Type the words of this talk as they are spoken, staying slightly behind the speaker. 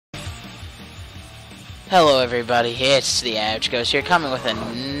Hello everybody, it's the Average Ghost here, coming with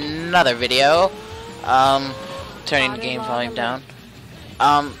another video. Turning the game volume down.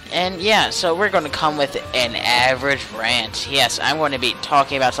 And yeah, so we're going to come with an average rant. Yes, I'm going to be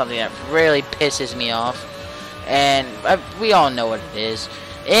talking about something that really pisses me off. And we all know what it is.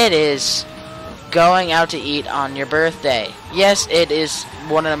 It is going out to eat on your birthday. Yes, it is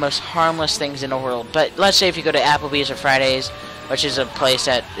one of the most harmless things in the world. But let's say if you go to Applebee's or Fridays, which is a place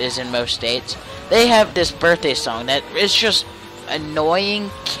that is in most states, they have this birthday song that is just annoying,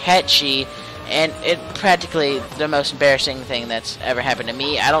 catchy, and it practically the most embarrassing thing that's ever happened to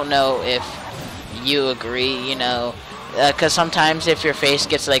me. I don't know if you agree, you know, because sometimes if your face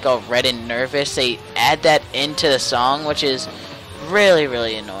gets like all red and nervous, they add that into the song, which is really,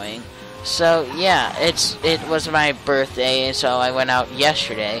 really annoying. So yeah, it was my birthday, and so I went out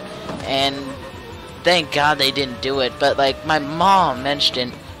yesterday, and thank God they didn't do it. But like my mom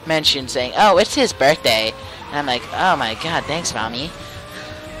mentioned saying, "Oh, it's his birthday," and I'm like, "Oh my God, thanks, mommy."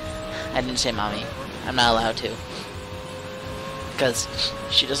 I didn't say mommy. I'm not allowed to, because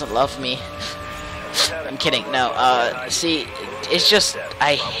she doesn't love me. I'm kidding. No. See, it's just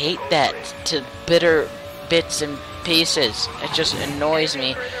I hate that to bitter bits and pieces. It just annoys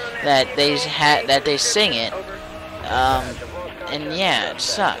me that they sing it. And yeah, it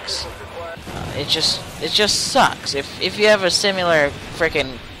sucks. It just sucks. If you have a similar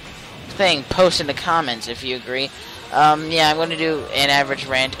freaking thing, post in the comments if you agree. Yeah, I'm going to do an average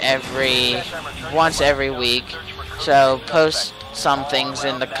rant once every week. So post some things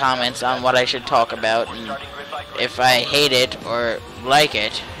in the comments on what I should talk about, and if I hate it or like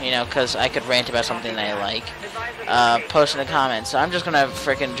it, you know, because I could rant about something that I like. Post in the comments. So I'm just going to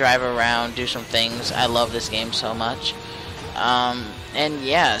freaking drive around, do some things. I love this game so much. And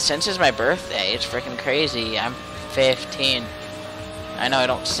yeah, since it's my birthday, it's freaking crazy. I'm 15. I know I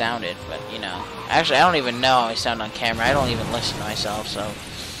don't sound it, but you know. Actually, I don't even know how I sound on camera. I don't even listen to myself, so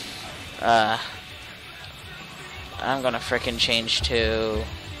I'm gonna frickin' change to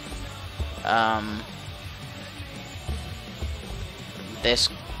this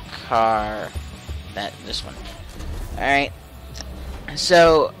this one. Alright.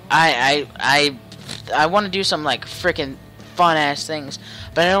 So I want to do some like frickin' fun ass things,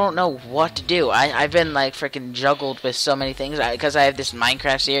 but I don't know what to do. I've been like freaking juggled with so many things because I have this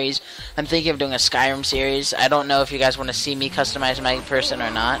Minecraft series. I'm thinking of doing a Skyrim series. I don't know if you guys want to see me customize my person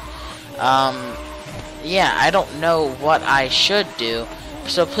or not. Yeah, I don't know what I should do,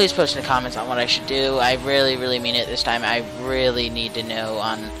 so please post in the comments on what I should do. I really, really mean it this time. I really need to know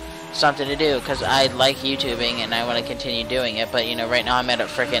on something to do because I like YouTubing and I want to continue doing it, but you know, right now I'm at a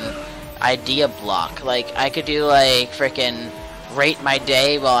freaking idea block. Like I could do like frickin' rate my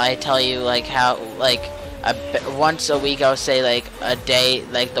day while I tell you like how like once a week I'll say like a day,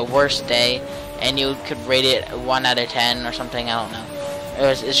 like the worst day, and you could rate it 1 out of 10 or something. I don't know.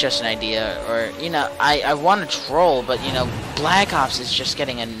 It's just an idea, or you know, I want to troll, but you know, Black Ops is just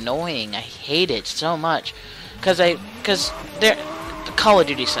getting annoying. I hate it so much because they're the Call of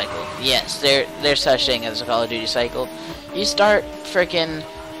Duty cycle. Yes, there's such thing as a Call of Duty cycle. You start frickin',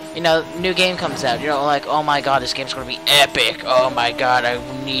 you know, new game comes out, you know, like, oh my God, this game's gonna be epic, oh my God, I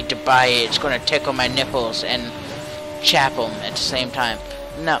need to buy it, it's gonna tickle my nipples and chap them at the same time.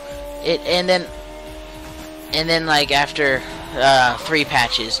 No, and then like after 3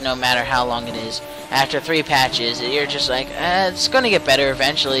 patches, no matter how long it is, after 3 patches, you're just like, it's gonna get better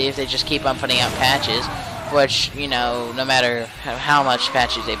eventually if they just keep on putting out patches, which, you know, no matter how much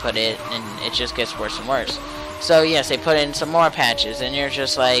patches they put in, and it just gets worse and worse. So yes, they put in some more patches, and you're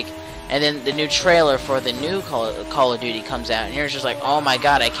just like, and then the new trailer for the new Call of Duty comes out, and you're just like, oh my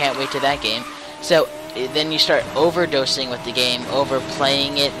God, I can't wait to that game. So then you start overdosing with the game,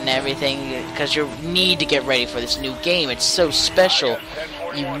 overplaying it and everything, because you need to get ready for this new game. It's so special.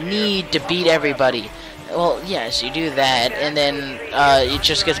 You need to beat everybody. Well, yes, you do that, and then it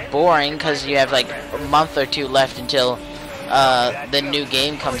just gets boring because you have like a month or 2 left until the new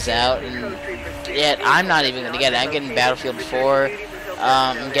game comes out, and yet I'm not even gonna get it. I'm getting Battlefield 4.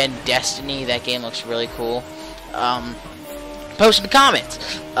 I'm getting Destiny. That game looks really cool. Post in the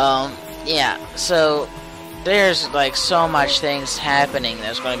comments. Yeah. So there's like so much things happening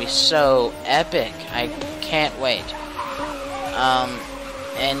that's gonna be so epic. I can't wait.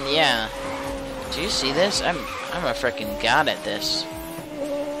 And yeah. Do you see this? I'm a freaking god at this.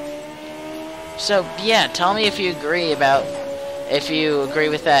 So yeah, tell me if you agree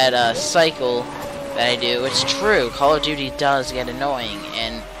with that cycle that I do. It's true. Call of Duty does get annoying,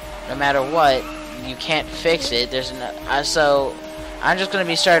 and no matter what, you can't fix it. There's so I'm just gonna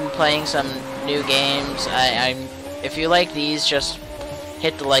be starting playing some new games. If you like these, just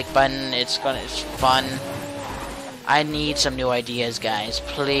hit the like button. It's fun. I need some new ideas, guys.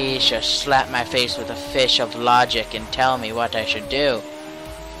 Please just slap my face with a fish of logic and tell me what I should do.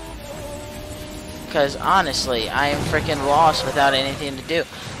 Because honestly, I am freaking lost without anything to do.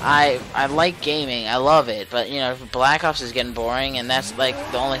 I like gaming, I love it, but you know, Black Ops is getting boring, and that's like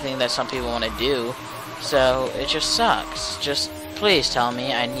the only thing that some people want to do. So it just sucks. Just please tell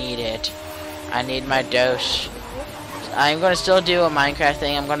me I need it. I need my dose. I'm going to still do a Minecraft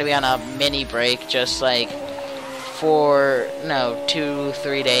thing. I'm going to be on a mini break, just like for, no,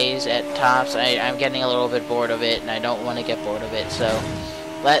 2-3 days at tops. I'm getting a little bit bored of it, and I don't want to get bored of it, so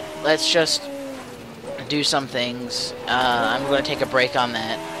let's just do some things. I'm going to take a break on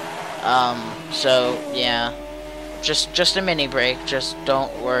that. So, yeah. Just a mini break. Just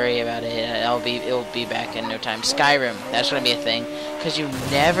don't worry about it. It'll be back in no time. Skyrim, that's going to be a thing, because you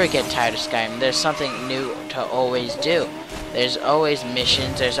never get tired of Skyrim. There's something new to always do. There's always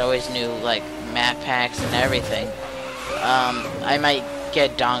missions. There's always new, like, map packs and everything. I might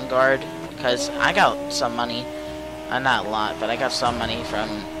get Dawnguard, because I got some money. Not a lot, but I got some money from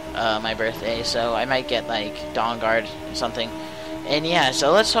my birthday, so I might get, like, Dawnguard or something. And yeah,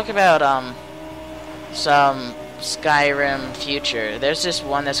 so let's talk about some Skyrim future. There's this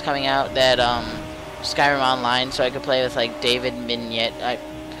one that's coming out, that Skyrim Online, so I could play with, like, David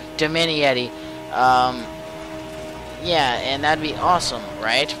Dominietti. Yeah, and that'd be awesome,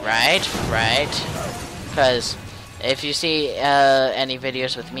 right? Because if you see any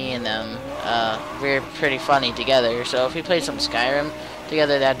videos with me and them, we're pretty funny together. So if we play some Skyrim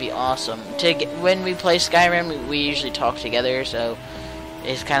together, that'd be awesome. When we play Skyrim, we usually talk together, so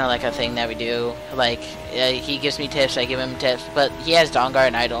it's kind of like a thing that we do. Like, he gives me tips, I give him tips, but he has Dawnguard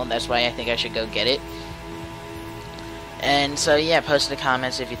and I don't. That's why I think I should go get it. And so yeah, post in the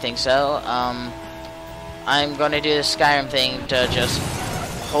comments if you think so. I'm going to do the Skyrim thing to just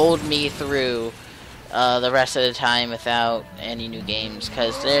hold me through the rest of the time without any new games,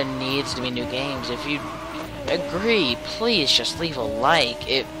 because there needs to be new games. If you agree, please just leave a like.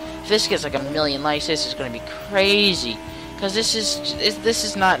 If this gets like 1 million likes, this is going to be crazy, because this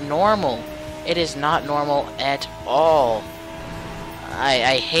is not normal. It is not normal at all.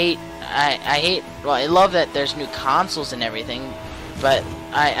 I hate, well, I love that there's new consoles and everything, but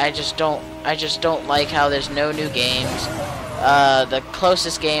I just don't like how there's no new games. The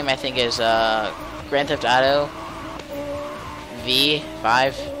closest game I think is Grand Theft Auto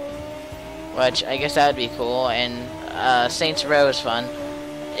V5, which I guess that would be cool, and Saints Row is fun.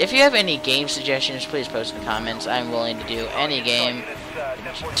 If you have any game suggestions, please post in the comments. I'm willing to do any game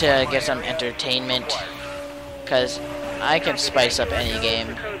to get some entertainment, because I can spice up any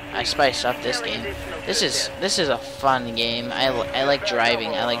game. I spiced up this game. This is a fun game. I like driving.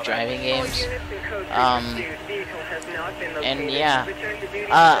 I like driving games. And yeah,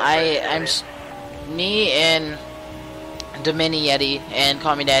 me and Dominietti and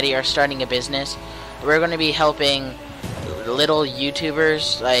Call Me Daddy are starting a business. We're going to be helping little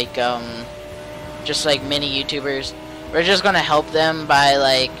YouTubers, like just like mini YouTubers. We're just going to help them by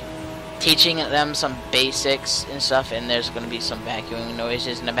like teaching them some basics and stuff, and there's going to be some vacuuming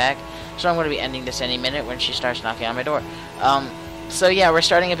noises in the back. So I'm going to be ending this any minute when she starts knocking on my door. So yeah, we're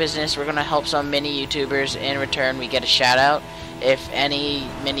starting a business. We're going to help some mini YouTubers. In return, we get a shout out. If any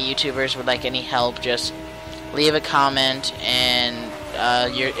mini YouTubers would like any help, just leave a comment, and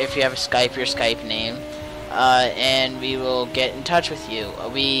if you have a Skype, your Skype name, and we will get in touch with you.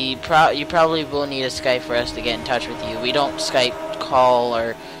 You probably will need a Skype for us to get in touch with you. We don't Skype call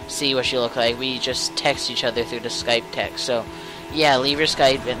or see what you look like. We just text each other through the Skype text. So yeah, leave your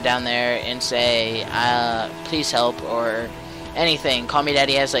Skype down there and say please help or anything. Call Me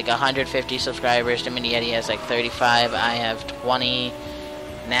Daddy has like 150 subscribers. Dominietti has like 35. I have 20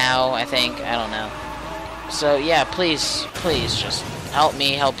 now, I think. I don't know. So yeah, please just help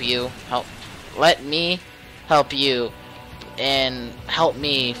me help you. Let me help you, and help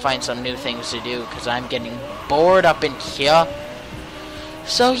me find some new things to do, because I'm getting bored up in here.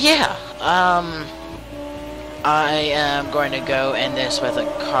 So yeah, I am going to go end this with a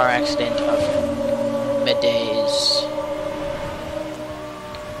car accident of middays.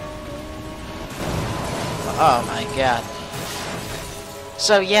 Oh my god.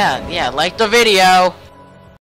 So yeah, like the video.